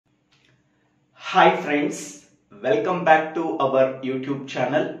Hi friends, welcome back to our YouTube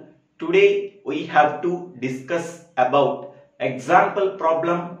channel. Today we have to discuss about example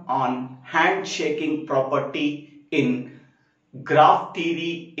problem on handshaking property in graph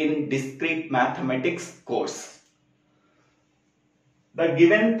theory in discrete mathematics course. The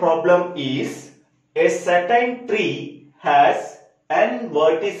given problem is a certain tree has n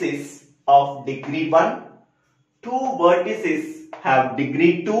vertices of degree 1, 2 vertices have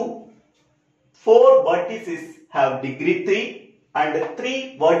degree 2, 4 vertices have degree 3 and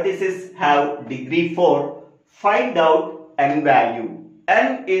 3 vertices have degree 4. Find out n value.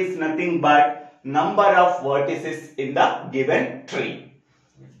 N is nothing but number of vertices in the given tree.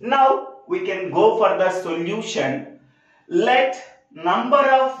 Now we can go for the solution. Let number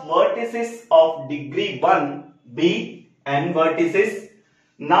of vertices of degree 1 be n vertices.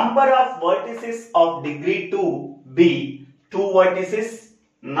 Number of vertices of degree 2 be 2 vertices.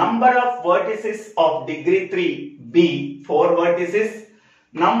 Number of vertices of degree 3 be 4 vertices.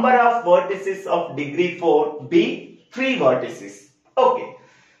 Number of vertices of degree 4 be 3 vertices. Okay.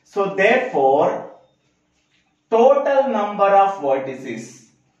 So therefore, total number of vertices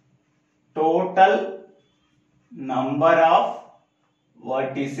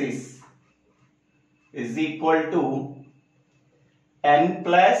is equal to n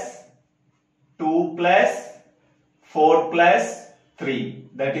plus 2 plus 4 plus 3,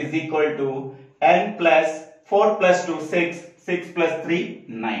 that is equal to n plus 4 plus 2 6, 6 plus 3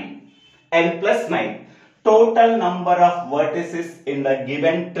 9, n plus 9. Total number of vertices in the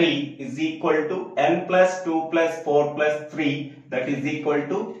given tree is equal to n plus 2 plus 4 plus 3, that is equal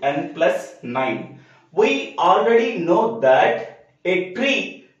to n plus 9. We already know that a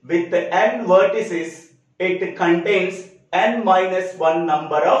tree with n vertices, it contains n minus 1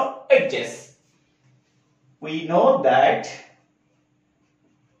 number of edges. We know that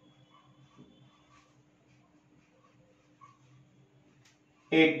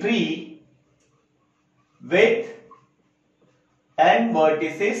a tree with n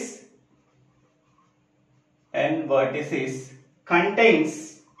vertices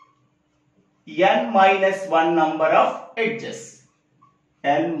contains n minus 1 number of edges.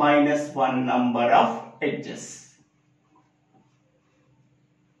 N minus 1 number of edges.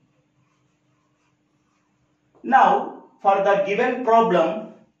 Now, for the given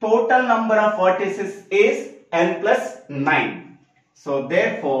problem, total number of vertices is n plus 9. So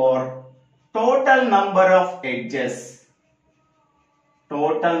therefore, total number of edges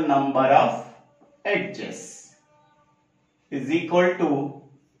is equal to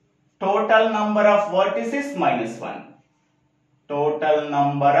total number of vertices minus 1. Total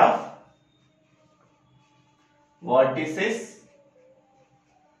number of vertices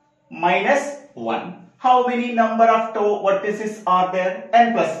minus 1. How many number of vertices are there?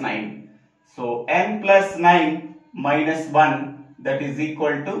 N plus 9. So n plus 9 minus 1, that is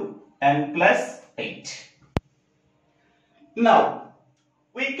equal to n plus 8. Now,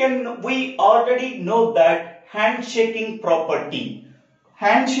 we already know that handshaking property.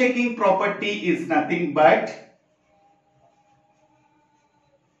 Handshaking property is nothing but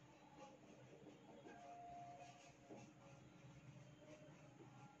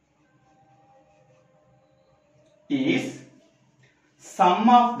is sum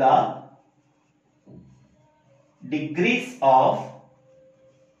of the degrees of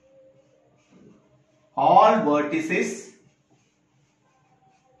all vertices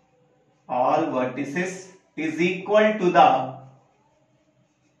is equal to the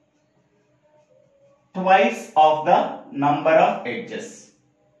twice of the number of edges.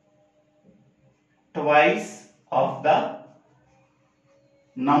 Twice of the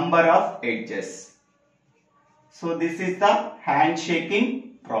number of edges. So this is the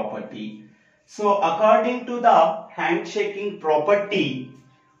handshaking property. So according to the handshaking property,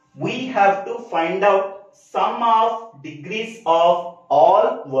 we have to find out sum of degrees of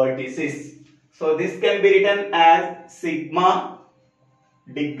all vertices. So this can be written as sigma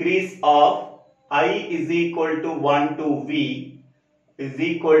degrees of I is equal to 1 to V is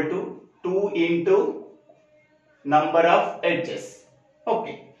equal to 2 into number of edges.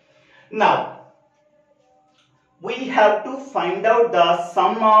 Okay. Now, we have to find out the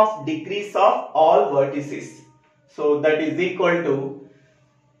sum of degrees of all vertices. So that is equal to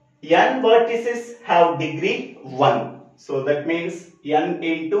n vertices have degree 1. So that means n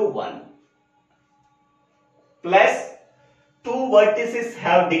into 1 plus 2 vertices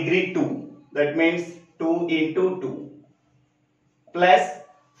have degree 2. That means 2 into 2 plus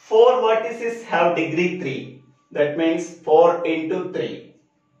 4 vertices have degree 3. That means 4 into 3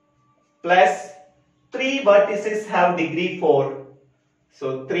 plus 3 vertices have degree 4.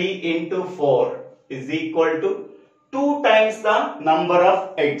 So 3 into 4 is equal to 2 times the number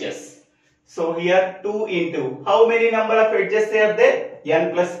of edges. So here 2 into, how many number of edges are there?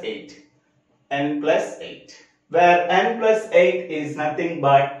 N plus 8. N plus 8. Where n plus 8 is nothing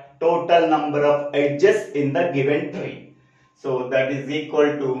but total number of edges in the given tree. So that is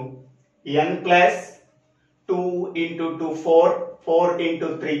equal to n plus 2 into 2, 4, 4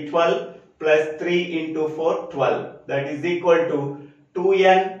 into 3, 12, plus 3 into 4, 12. That is equal to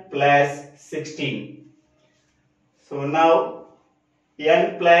 2n plus 16. So now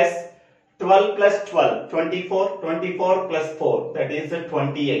n plus 12 plus 12, 24, 24 plus 4, that is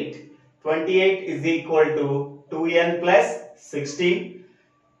 28. 28 is equal to 2n plus 16.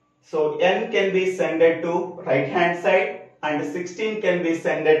 So n can be sent to right hand side and 16 can be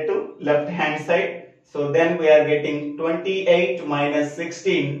sent to left hand side. So then we are getting 28 minus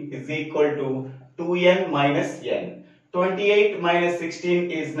 16 is equal to 2n minus n. 28 minus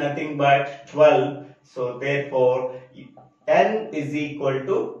 16 is nothing but 12. So therefore n is equal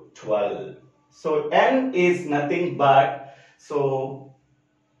to 12. So n is nothing but, so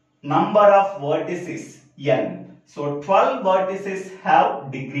number of vertices n. So 12 vertices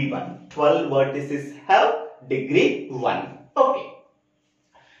have degree 1. 12 vertices have degree 1. Okay.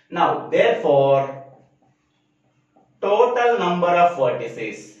 Now therefore total number of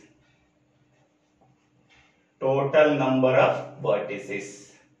vertices. Total number of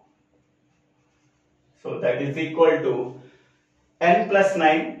vertices. So that is equal to n plus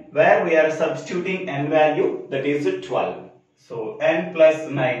 9, where we are substituting n value, that is 12. So n plus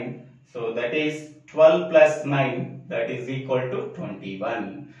 9, so that is 12 plus 9, that is equal to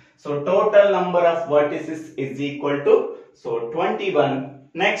 21. So total number of vertices is equal to, so 21.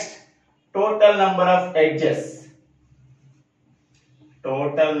 Next, total number of edges.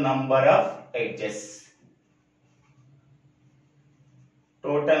 Total number of edges.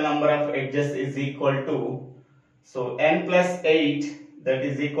 Total number of edges is equal to, so n plus 8, that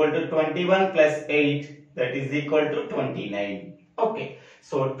is equal to 21 plus 8, that is equal to 29. Okay,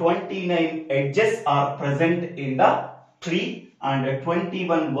 so 29 edges are present in the tree and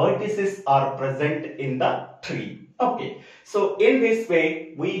 21 vertices are present in the tree. Okay, so in this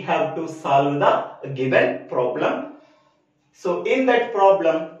way we have to solve the given problem. So in that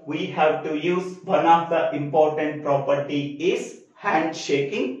problem we have to use one of the important property is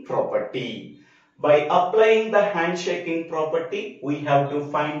handshaking property. By applying the handshaking property, we have to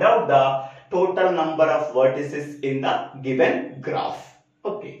find out the total number of vertices in the given graph.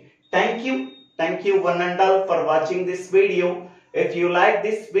 Okay. Thank you. Thank you one and all for watching this video. If you like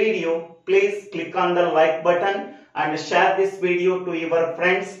this video, please click on the like button and share this video to your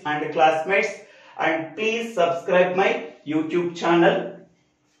friends and classmates. And please subscribe my YouTube channel.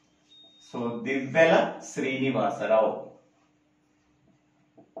 So DIVVELA SRINIVASA.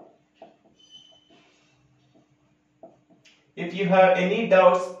 If you have any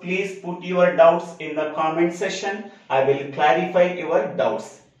doubts, please put your doubts in the comment section. I will clarify your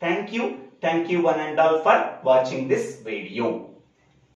doubts. Thank you. Thank you one and all for watching this video.